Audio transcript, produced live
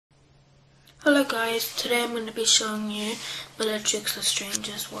Hello guys, today I'm going to be showing you Bellatrix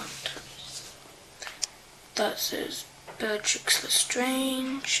Lestrange's wand. That says Bellatrix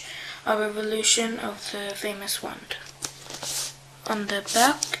Lestrange, a revolution of the famous wand. On the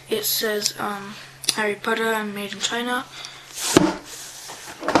back it says Harry Potter and made in China.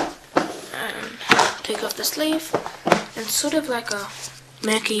 And take off the sleeve. It's sort of like a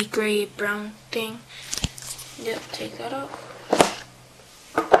murky grey brown thing. Yep, take that off.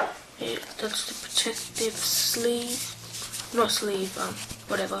 That's the protective sleeve, not sleeve,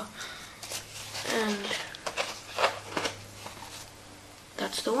 whatever, and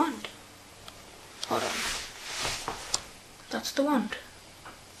that's the wand. Hold on, that's the wand.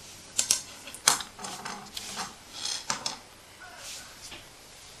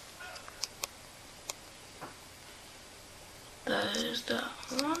 That is the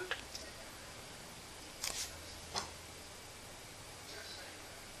wand.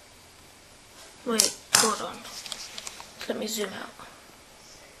 Wait, hold on. Let me zoom out.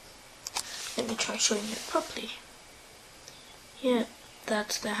 Let me try showing it properly. Yeah,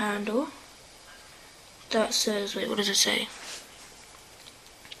 that's the handle. That says, wait, what does it say?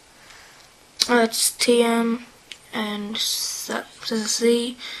 It's TM and that says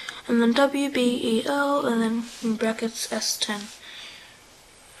Z, and then WBEL, and then in brackets S10.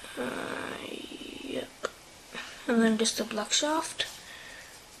 Yep. And then just a black shaft.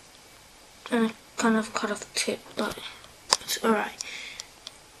 And kind of cut off the tip, but it's alright.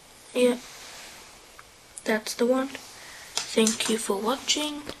 Yeah, that's the one. Thank you for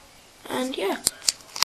watching, and yeah.